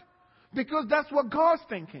good. Because that's what God's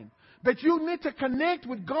thinking. But you need to connect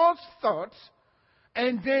with God's thoughts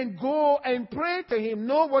and then go and pray to Him.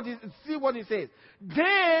 See what He says.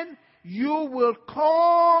 Then you will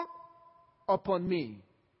call upon me.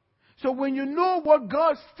 So when you know what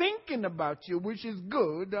God's thinking about you, which is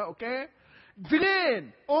good, okay,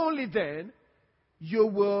 then, only then, you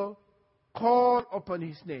will call upon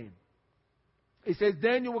His name. He says,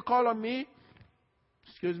 then you will call on me,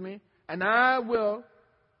 and I will.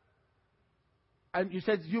 And He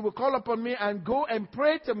says, you will call upon me and go and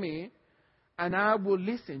pray to me, and I will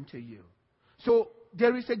listen to you. So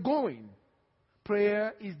there is a going.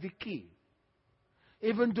 Prayer is the key.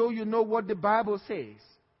 Even though you know what the Bible says,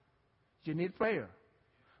 you need prayer.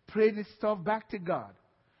 Pray this stuff back to God.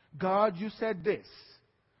 God, you said this.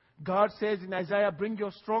 God says in Isaiah, bring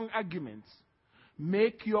your strong arguments.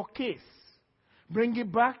 Make your case. Bring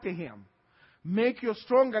it back to Him. Make your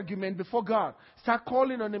strong argument before God. Start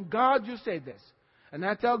calling on Him. God, you said this. And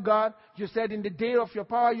I tell God, you said in the day of your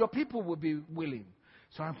power, your people will be willing.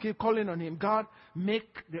 So I keep calling on Him. God,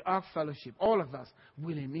 make the Ark Fellowship, all of us,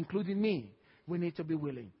 willing, including me. We need to be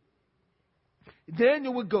willing. Then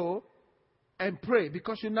you will go and pray,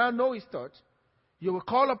 because you now know His thoughts. You will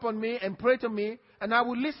call upon me and pray to me, and I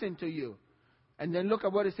will listen to you. And then look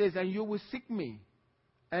at what it says, and you will seek me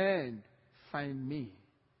and find me.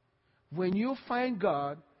 When you find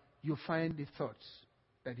God, you find the thoughts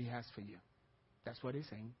that He has for you. That's what He's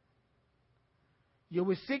saying. You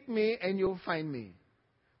will seek me and you will find me.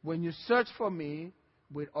 When you search for me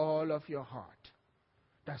with all of your heart.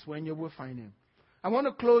 That's when you will find Him. I want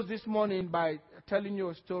to close this morning by telling you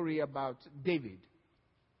a story about David.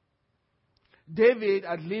 David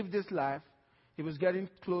had lived this life. He was getting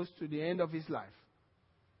close to the end of his life.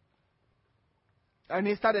 And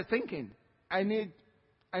he started thinking, I need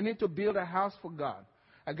to build a house for God.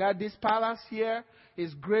 I got this palace here.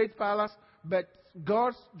 It's great palace. But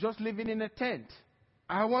God's just living in a tent.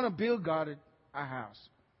 I want to build God a house.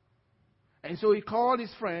 And so he called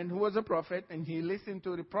his friend who was a prophet, and he listened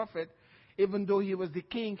to the prophet. Even though he was the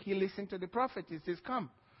king, he listened to the prophet. He says, come,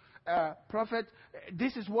 prophet,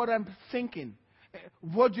 this is what I'm thinking.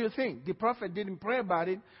 What do you think? The prophet didn't pray about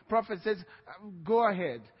it. Prophet says, go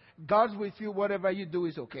ahead. God's with you. Whatever you do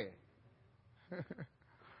is okay.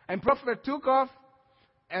 And prophet took off.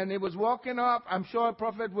 And he was walking up. I'm sure the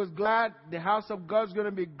prophet was glad. The house of God's going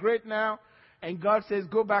to be great now. And God says,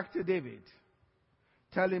 go back to David.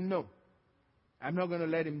 Tell him no. I'm not going to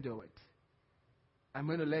let him do it. I'm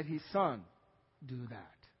going to let his son do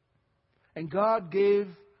that. And God gave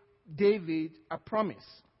David a promise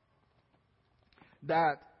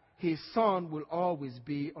that his son will always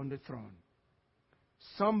be on the throne.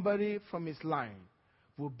 Somebody from his line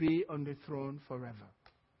will be on the throne forever.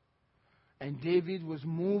 And David was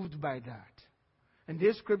moved by that. And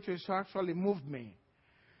this scripture actually moved me.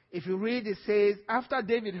 If you read, it says, after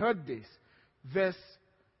David heard this, verse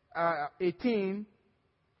 18,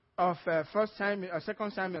 of 2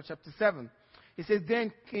 Samuel chapter 7. It says,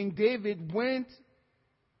 then King David went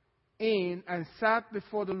in and sat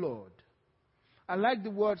before the Lord. I like the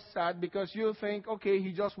word sat because you think, okay,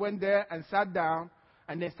 he just went there and sat down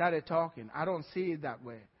and then started talking. I don't see it that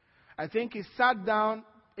way. I think he sat down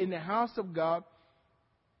in the house of God,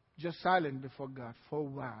 just silent before God for a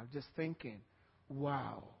while, just thinking,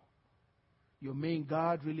 wow, you mean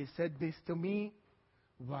God really said this to me?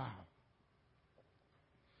 Wow.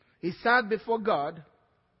 He sat before God,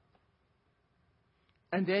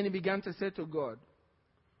 and then he began to say to God,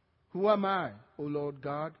 who am I, O Lord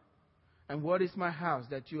God? And what is my house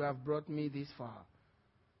that you have brought me this far?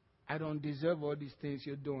 I don't deserve all these things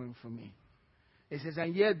you're doing for me. He says,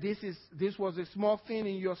 and yet this was a small thing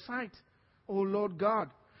in your sight, O Lord God.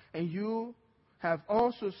 And you have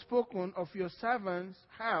also spoken of your servant's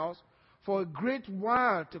house for a great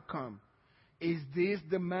while to come. Is this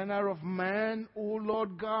the manner of man, O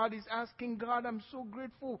Lord God? He's asking God, I'm so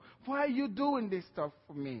grateful. Why are you doing this stuff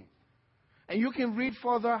for me? And you can read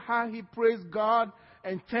further how he praised God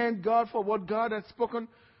and thanked God for what God had spoken.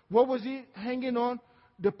 What was he hanging on?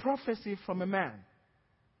 The prophecy from a man.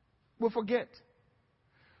 We forget.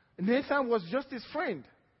 Nathan was just his friend,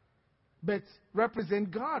 but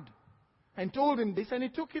represent God. And told him this, and he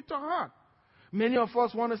took it to heart. Many of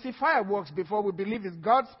us want to see fireworks before we believe it's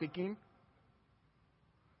God speaking.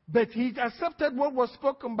 But he accepted what was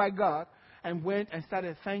spoken by God and went and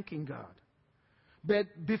started thanking God.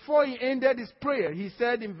 But before he ended his prayer, he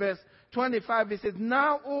said in verse 25, he said,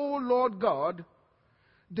 now, O Lord God,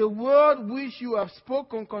 the word which you have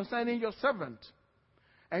spoken concerning your servant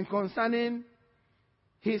and concerning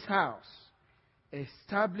his house,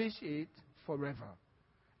 establish it forever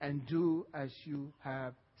and do as you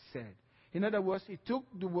have said. In other words, he took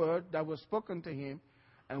the word that was spoken to him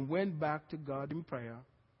and went back to God in prayer.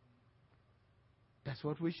 That's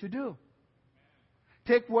what we should do.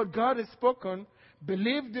 Take what God has spoken,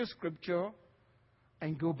 believe the scripture,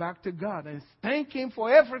 and go back to God and thank him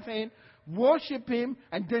for everything, worship him,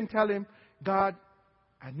 and then tell him, God,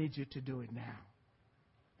 I need you to do it now.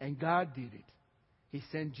 And God did it. He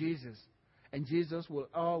sent Jesus. And Jesus will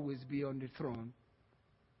always be on the throne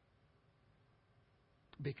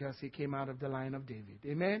because he came out of the line of David.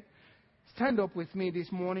 Amen? Stand up with me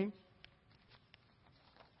this morning.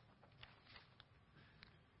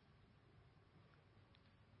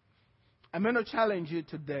 I'm going to challenge you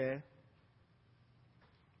today.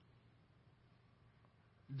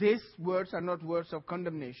 These words are not words of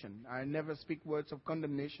condemnation. I never speak words of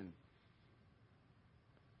condemnation.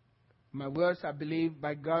 My words, I believe,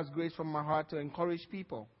 by God's grace from my heart to encourage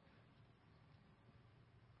people.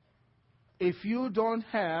 If you don't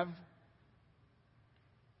have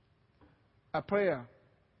a prayer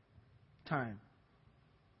time,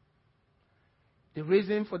 the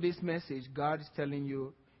reason for this message, God is telling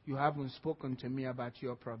you, you haven't spoken to me about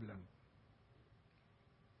your problem.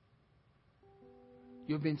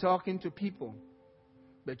 You've been talking to people,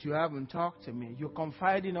 but you haven't talked to me. You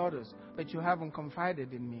confide in others, but you haven't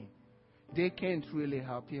confided in me. They can't really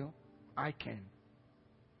help you. I can.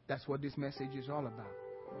 That's what this message is all about.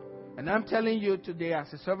 And I'm telling you today,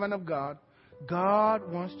 as a servant of God,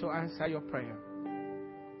 God wants to answer your prayer.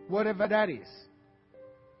 Whatever that is.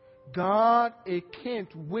 God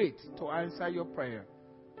can't wait to answer your prayer.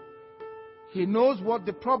 He knows what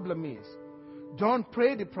the problem is. Don't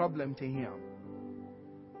pray the problem to him.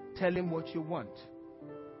 Tell him what you want.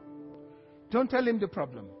 Don't tell him the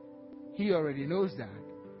problem. He already knows that.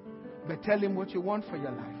 But tell him what you want for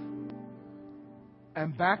your life.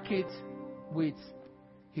 And back it with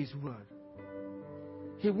his word.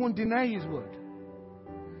 He won't deny his word.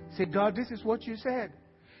 Say, God, this is what you said.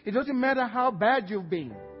 It doesn't matter how bad you've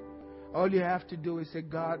been. All you have to do is say,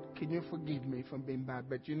 God, can you forgive me from being bad?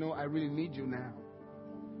 But you know, I really need you now.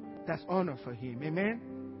 That's honor for him. Amen?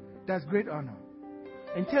 That's great honor.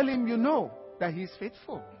 And tell him you know that he's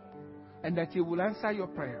faithful and that he will answer your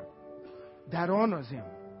prayer. That honors him.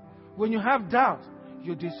 When you have doubt,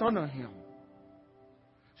 you dishonor him.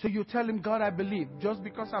 So you tell him, God, I believe, just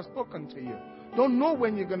because I've spoken to you. Don't know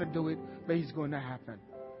when you're going to do it, but it's going to happen.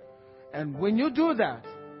 And when you do that,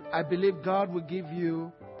 I believe God will give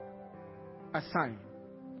you a sign,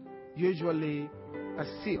 usually a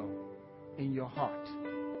seal in your heart.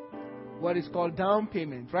 What is called down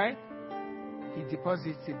payment, right? He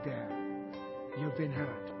deposits it there. You've been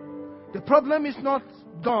heard. The problem is not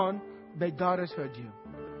gone, but God has heard you.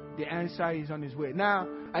 The answer is on his way. Now,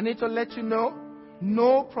 I need to let you know,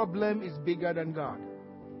 no problem is bigger than God.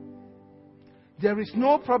 There is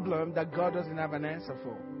no problem that God doesn't have an answer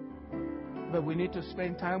for. But we need to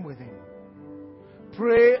spend time with him.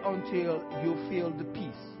 Pray until you feel the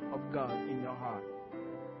peace of God in your heart.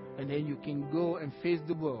 And then you can go and face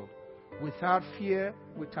the world without fear,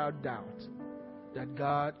 without doubt, that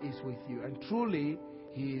God is with you. And truly,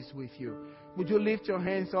 He is with you. Would you lift your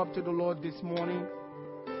hands up to the Lord this morning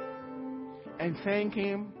and thank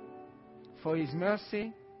Him for His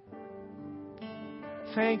mercy?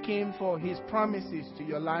 Thank Him for His promises to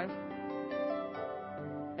your life.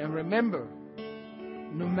 And remember,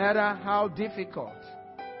 no matter how difficult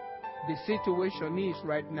the situation is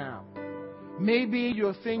right now, maybe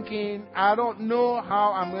you're thinking, I don't know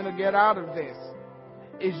how I'm going to get out of this.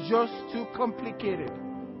 It's just too complicated.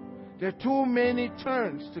 There are too many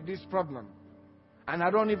turns to this problem, and I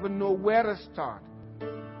don't even know where to start.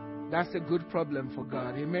 That's a good problem for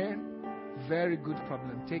God. Amen? Very good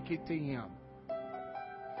problem. Take it to Him.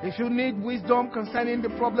 If you need wisdom concerning the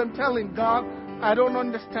problem, tell Him, God, I don't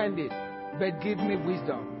understand it, but give me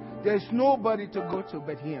wisdom. There's nobody to go to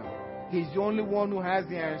but Him. He's the only one who has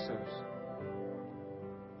the answers.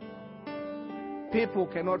 People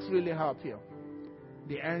cannot really help you.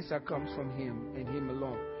 The answer comes from Him and Him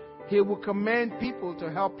alone. He will command people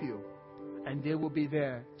to help you, and they will be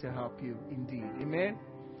there to help you indeed. Amen?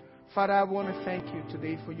 Father, I want to thank you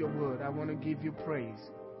today for your word. I want to give you praise.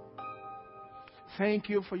 Thank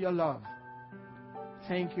you for your love.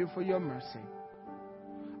 Thank you for your mercy.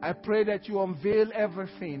 I pray that you unveil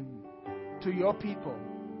everything to your people,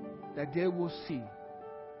 that they will see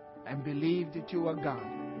and believe that you are God,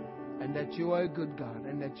 and that you are a good God,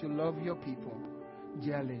 and that you love your people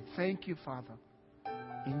dearly. Thank you, Father.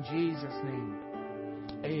 In Jesus' name,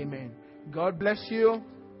 amen. God bless you.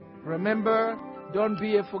 Remember, don't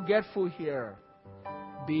be a forgetful hearer.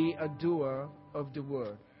 Be a doer of the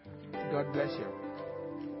word. God bless you.